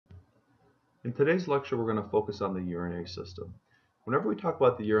In today's lecture, we're going to focus on the urinary system. Whenever we talk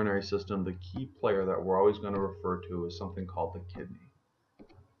about the urinary system, the key player that we're always going to refer to is something called the kidney.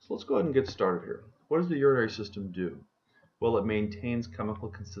 So let's go ahead and get started here. What does the urinary system do? Well, it maintains chemical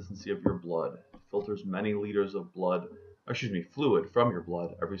consistency of your blood, filters many liters of fluid from your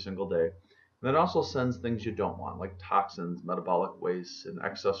blood every single day, and then also sends things you don't want, like toxins, metabolic waste, and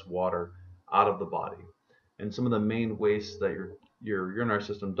excess water out of the body. And some of the main wastes that your urinary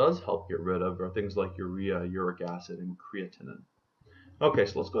system does help get rid of are things like urea, uric acid, and creatinine. Okay,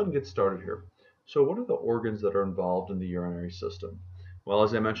 so let's go ahead and get started here. So what are the organs that are involved in the urinary system? Well,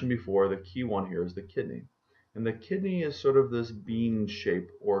 as I mentioned before, the key one here is the kidney. And the kidney is sort of this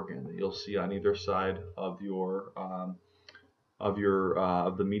bean-shaped organ that you'll see on either side of of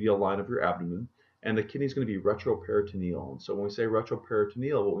the medial line of your abdomen. And the kidney is going to be retroperitoneal. And so when we say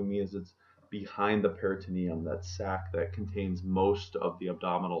retroperitoneal, what we mean is it's behind the peritoneum, that sac that contains most of the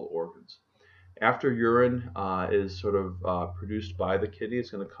abdominal organs. After urine is sort of produced by the kidney,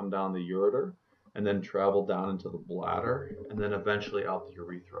 it's going to come down the ureter and then travel down into the bladder and then eventually out the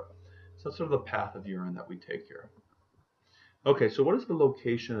urethra. So that's sort of the path of urine that we take here. Okay, so what is the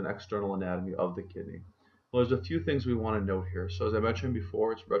location and external anatomy of the kidney? Well, there's a few things we want to note here. So as I mentioned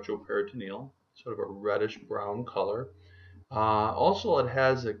before, it's retroperitoneal, sort of a reddish brown color. Also, it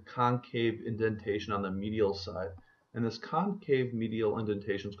has a concave indentation on the medial side, and this concave medial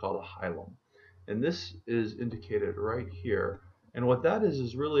indentation is called a hilum. And this is indicated right here. And what that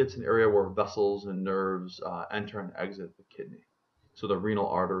is really it's an area where vessels and nerves enter and exit the kidney. So the renal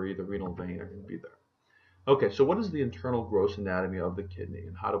artery, the renal vein are going to be there. Okay, so what is the internal gross anatomy of the kidney,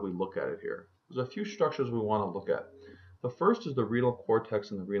 and how do we look at it here? There's a few structures we want to look at. The first is the renal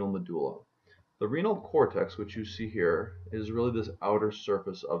cortex and the renal medulla. The renal cortex, which you see here, is really this outer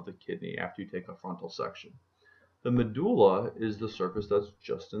surface of the kidney after you take a frontal section. The medulla is the surface that's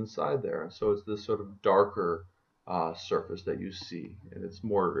just inside there. So it's this sort of darker surface that you see, and it's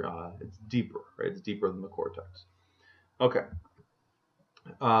it's deeper, right? It's deeper than the cortex. Okay.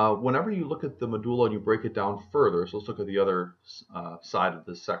 Whenever you look at the medulla and you break it down further, so let's look at the other side of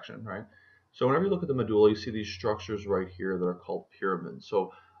this section, right? So whenever you look at the medulla, you see these structures right here that are called pyramids.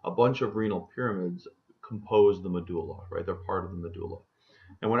 So a bunch of renal pyramids compose the medulla, right? They're part of the medulla.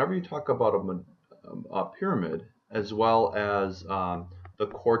 And whenever you talk about a pyramid, as well as the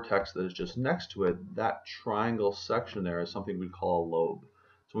cortex that is just next to it, that triangle section there is something we call a lobe.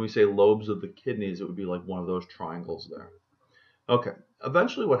 So when we say lobes of the kidneys, it would be like one of those triangles there. Okay,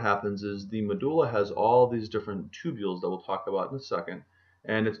 eventually what happens is the medulla has all these different tubules that we'll talk about in a second,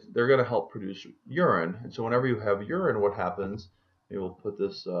 and they're going to help produce urine. And so whenever you have urine, what happens, maybe we'll put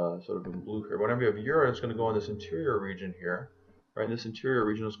this sort of in blue here. Whenever you have urine, it's going to go in this interior region here, right? And this interior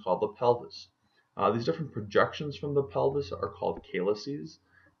region is called the pelvis. These different projections from the pelvis are called calyces,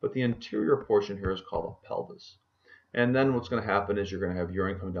 but the interior portion here is called a pelvis. And then what's going to happen is you're going to have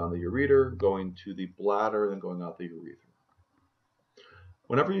urine coming down the ureter, going to the bladder, then going out the urethra.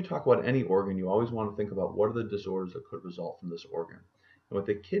 Whenever you talk about any organ, you always want to think about what are the disorders that could result from this organ. And with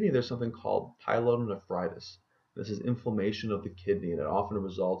the kidney, there's something called pyelonephritis. This is inflammation of the kidney, and it often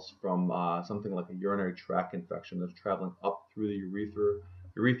results from something like a urinary tract infection that's traveling up through the urethra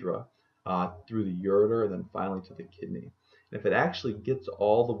through the ureter, and then finally to the kidney. And if it actually gets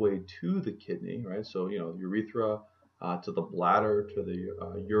all the way to the kidney, right? So the urethra to the bladder, to the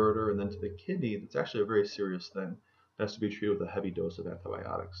ureter, and then to the kidney, it's actually a very serious thing. It has to be treated with a heavy dose of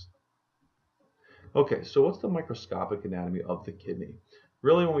antibiotics. Okay, so what's the microscopic anatomy of the kidney?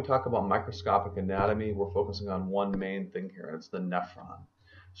 Really, when we talk about microscopic anatomy, we're focusing on one main thing here, and it's the nephron.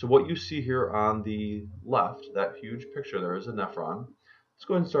 So what you see here on the left, that huge picture there is a nephron. Let's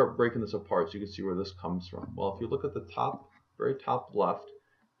go ahead and start breaking this apart so you can see where this comes from. Well, if you look at the very top left,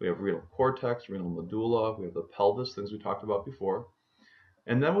 we have renal cortex, renal medulla, we have the pelvis, things we talked about before.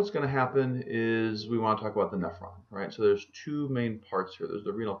 And then what's going to happen is we want to talk about the nephron, right? So there's two main parts here. There's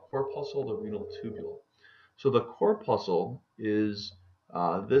the renal corpuscle, the renal tubule. So the corpuscle is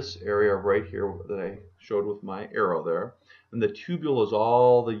this area right here that I showed with my arrow there. And the tubule is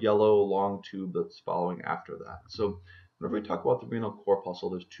all the yellow long tube that's following after that. So whenever we talk about the renal corpuscle,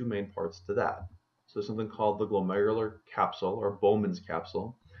 there's two main parts to that. So there's something called the glomerular capsule, or Bowman's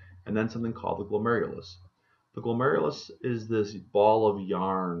capsule, and then something called the glomerulus. The glomerulus is this ball of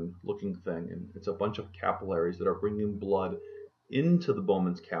yarn looking thing, and it's a bunch of capillaries that are bringing blood into the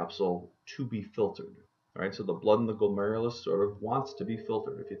Bowman's capsule to be filtered. Right? So the blood in the glomerulus sort of wants to be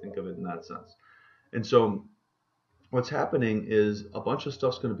filtered, if you think of it in that sense. And so what's happening is a bunch of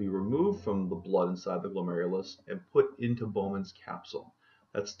stuff's going to be removed from the blood inside the glomerulus and put into Bowman's capsule.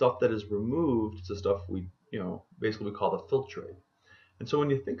 That stuff that is removed is the stuff basically we call the filtrate. And so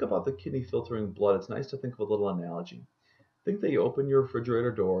when you think about the kidney filtering blood, it's nice to think of a little analogy. Think that you open your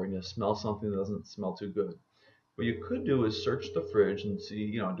refrigerator door and you smell something that doesn't smell too good. What you could do is search the fridge and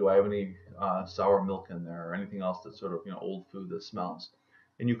see, do I have any sour milk in there or anything else that's sort of, old food that smells.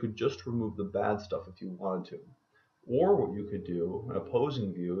 And you could just remove the bad stuff if you wanted to. Or what you could do, an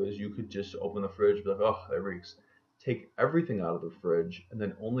opposing view, is you could just open the fridge and be like, oh, that reeks. Take everything out of the fridge and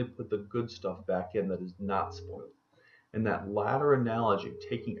then only put the good stuff back in that is not spoiled. And that latter analogy,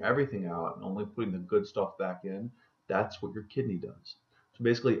 taking everything out and only putting the good stuff back in, that's what your kidney does. So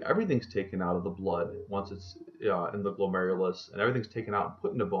basically, everything's taken out of the blood once it's in the glomerulus, and everything's taken out and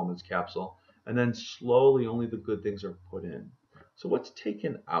put into Bowman's capsule, and then slowly only the good things are put in. So what's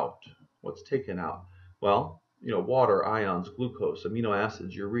taken out? What's taken out? Well, water, ions, glucose, amino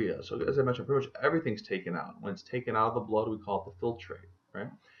acids, urea. So as I mentioned, pretty much everything's taken out. When it's taken out of the blood, we call it the filtrate, right?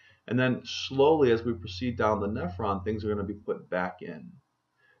 And then slowly, as we proceed down the nephron, things are going to be put back in.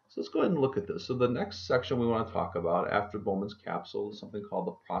 So let's go ahead and look at this. So the next section we want to talk about after Bowman's capsule is something called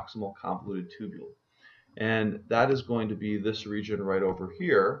the proximal convoluted tubule. And that is going to be this region right over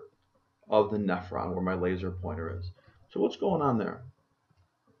here of the nephron where my laser pointer is. So what's going on there?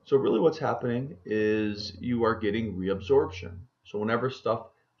 So really what's happening is you are getting reabsorption. So whenever stuff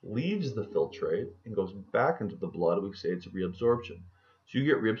leaves the filtrate and goes back into the blood, we say it's reabsorption. So you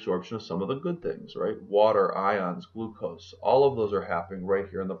get reabsorption of some of the good things, right? Water, ions, glucose, all of those are happening right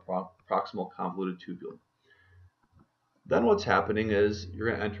here in the proximal convoluted tubule. Then what's happening is you're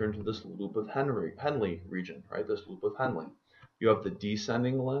going to enter into this loop of Henle region, right? This loop of Henle. You have the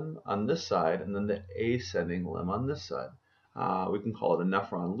descending limb on this side and then the ascending limb on this side. We can call it a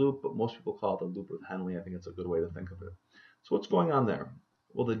nephron loop, but most people call it the loop of Henle. I think it's a good way to think of it. So what's going on there?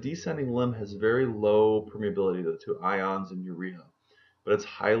 Well, the descending limb has very low permeability to ions and urea, but it's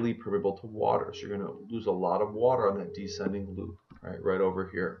highly permeable to water. So you're going to lose a lot of water on that descending loop, right over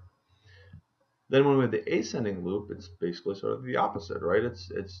here. Then when we have the ascending loop, it's basically sort of the opposite, right?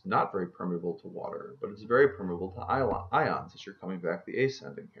 It's not very permeable to water, but it's very permeable to ions as you're coming back the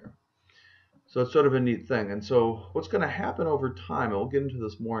ascending here. So it's sort of a neat thing. And so what's going to happen over time, and we'll get into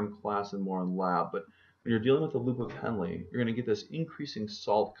this more in class and more in lab, but when you're dealing with the loop of Henle, you're going to get this increasing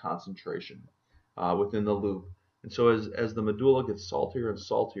salt concentration within the loop. And so as the medulla gets saltier and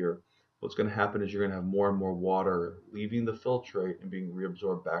saltier, what's going to happen is you're going to have more and more water leaving the filtrate and being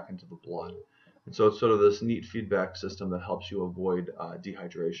reabsorbed back into the blood. And so it's sort of this neat feedback system that helps you avoid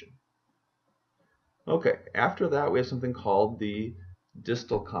dehydration. Okay, after that we have something called the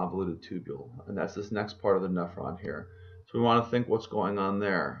distal convoluted tubule, and that's this next part of the nephron here. So we want to think what's going on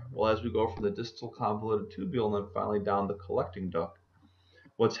there. Well, as we go from the distal convoluted tubule and then finally down the collecting duct,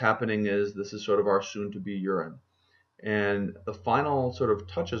 what's happening is this is sort of our soon-to-be urine. And the final sort of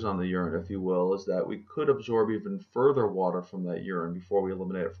touches on the urine, if you will, is that we could absorb even further water from that urine before we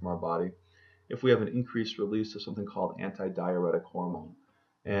eliminate it from our body if we have an increased release of something called antidiuretic hormone.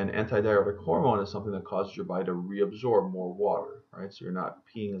 And antidiuretic hormone is something that causes your body to reabsorb more water, right? So you're not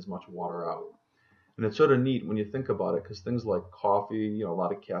peeing as much water out. And it's sort of neat when you think about it, because things like coffee, a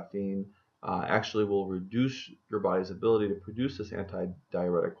lot of caffeine, actually will reduce your body's ability to produce this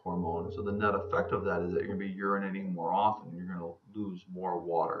antidiuretic hormone. So the net effect of that is that you're going to be urinating more often. You're going to lose more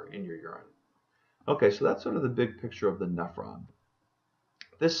water in your urine. Okay, so that's sort of the big picture of the nephron.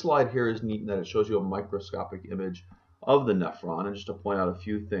 This slide here is neat in that it shows you a microscopic image of the nephron. And just to point out a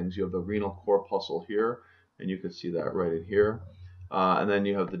few things, you have the renal corpuscle here, and you can see that right in here. And then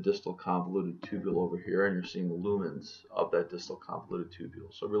you have the distal convoluted tubule over here, and you're seeing lumens of that distal convoluted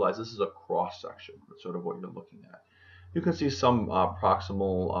tubule. So realize this is a cross section. That's sort of what you're looking at. You can see some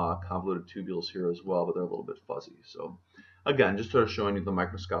proximal convoluted tubules here as well, but they're a little bit fuzzy. So again, just sort of showing you the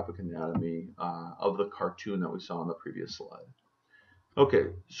microscopic anatomy of the cartoon that we saw on the previous slide. Okay,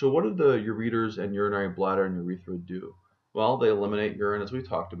 so what do the ureters and urinary bladder and urethra do? Well, they eliminate urine, as we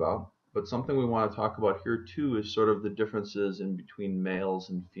talked about. But something we want to talk about here too is sort of the differences in between males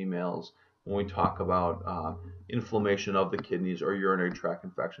and females when we talk about inflammation of the kidneys or urinary tract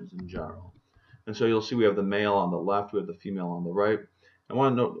infections in general. And so you'll see we have the male on the left, we have the female on the right. I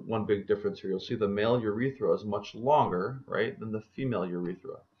want to note one big difference here. You'll see the male urethra is much longer, right, than the female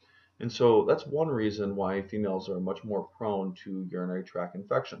urethra. And so that's one reason why females are much more prone to urinary tract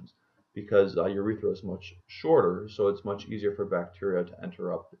infections, because urethra is much shorter, so it's much easier for bacteria to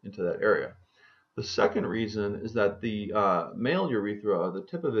enter up into that area. The second reason is that the male urethra, the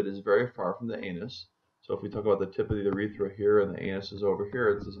tip of it is very far from the anus. So if we talk about the tip of the urethra here and the anus is over here,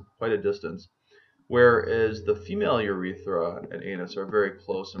 it's quite a distance. Whereas the female urethra and anus are very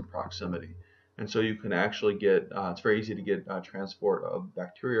close in proximity. And so you can actually get, it's very easy to get transport of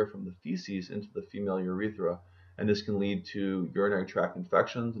bacteria from the feces into the female urethra. and this can lead to urinary tract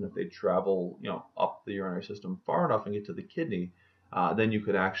infections. And if they travel, up the urinary system far enough and get to the kidney, then you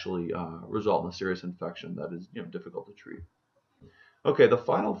could actually result in a serious infection that is, difficult to treat. Okay, the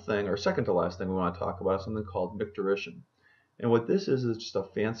final thing, or second to last thing we want to talk about is something called micturition. And what this is just a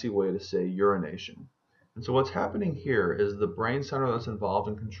fancy way to say urination. And so what's happening here is the brain center that's involved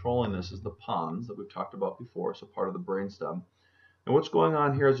in controlling this is the pons that we've talked about before, so part of the brainstem. And what's going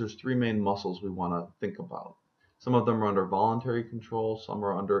on here is there's three main muscles we want to think about. Some of them are under voluntary control, some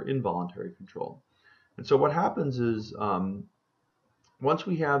are under involuntary control. And so what happens is once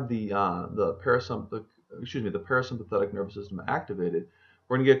we have the parasympathetic nervous system activated,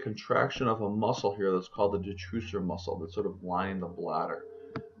 we're going to get contraction of a muscle here that's called the detrusor muscle that's sort of lining the bladder.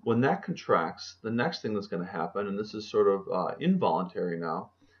 When that contracts, the next thing that's going to happen, and this is sort of involuntary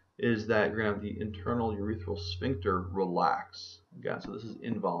now, is that you're going to have the internal urethral sphincter relax. Again, so this is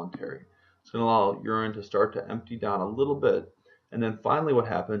involuntary. It's going to allow urine to start to empty down a little bit, and then finally what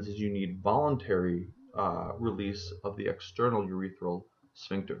happens is you need voluntary release of the external urethral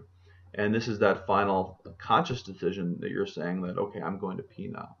sphincter. And this is that final conscious decision that you're saying that, okay, I'm going to pee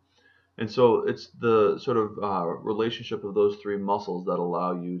now. And so it's the sort of relationship of those three muscles that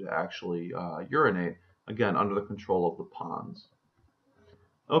allow you to actually urinate, again, under the control of the pons.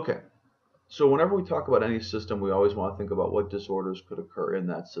 Okay, so whenever we talk about any system, we always want to think about what disorders could occur in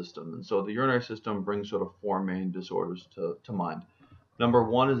that system. And so the urinary system brings sort of four main disorders to mind. Number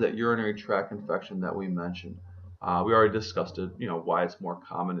one is that urinary tract infection that we mentioned. We already discussed it, why it's more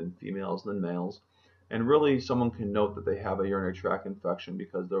common in females than males. And really, someone can note that they have a urinary tract infection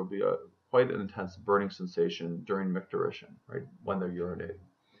because there will be quite an intense burning sensation during micturition, right, when they're urinating.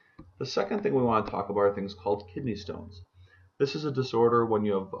 The second thing we want to talk about are things called kidney stones. This is a disorder when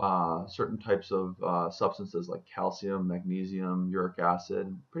you have certain types of substances like calcium, magnesium, uric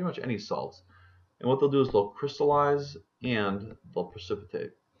acid, pretty much any salts. And what they'll do is they'll crystallize and they'll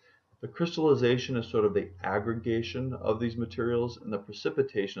precipitate. The crystallization is sort of the aggregation of these materials, and the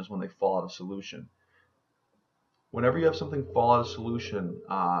precipitation is when they fall out of solution. Whenever you have something fall out of solution,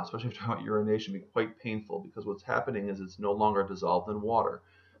 especially if you're talking about urination, it can be quite painful because what's happening is it's no longer dissolved in water.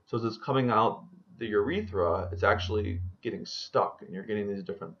 So as it's coming out the urethra, it's actually getting stuck, and you're getting these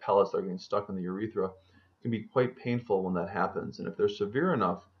different pellets that are getting stuck in the urethra. It can be quite painful when that happens, and if they're severe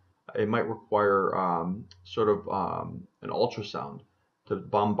enough, it might require an ultrasound to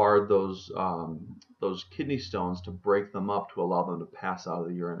bombard those kidney stones to break them up to allow them to pass out of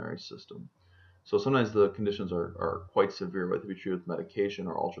the urinary system. So sometimes the conditions are quite severe, whether to be treated with medication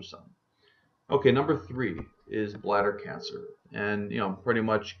or ultrasound. Okay, number three is bladder cancer. And, pretty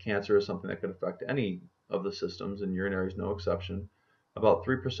much cancer is something that could affect any of the systems, and urinary is no exception. About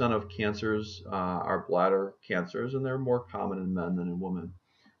 3% of cancers are bladder cancers, and they're more common in men than in women.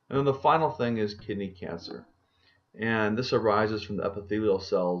 And then the final thing is kidney cancer. And this arises from the epithelial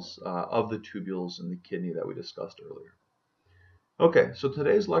cells of the tubules in the kidney that we discussed earlier. Okay, so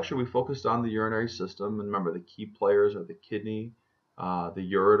today's lecture we focused on the urinary system, and remember the key players are the kidney, the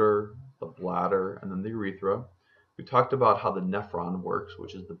ureter, the bladder, and then the urethra. We talked about how the nephron works,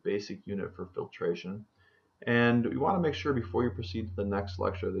 which is the basic unit for filtration. And we want to make sure before you proceed to the next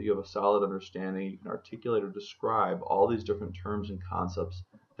lecture that you have a solid understanding, you can articulate or describe all these different terms and concepts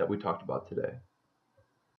that we talked about today.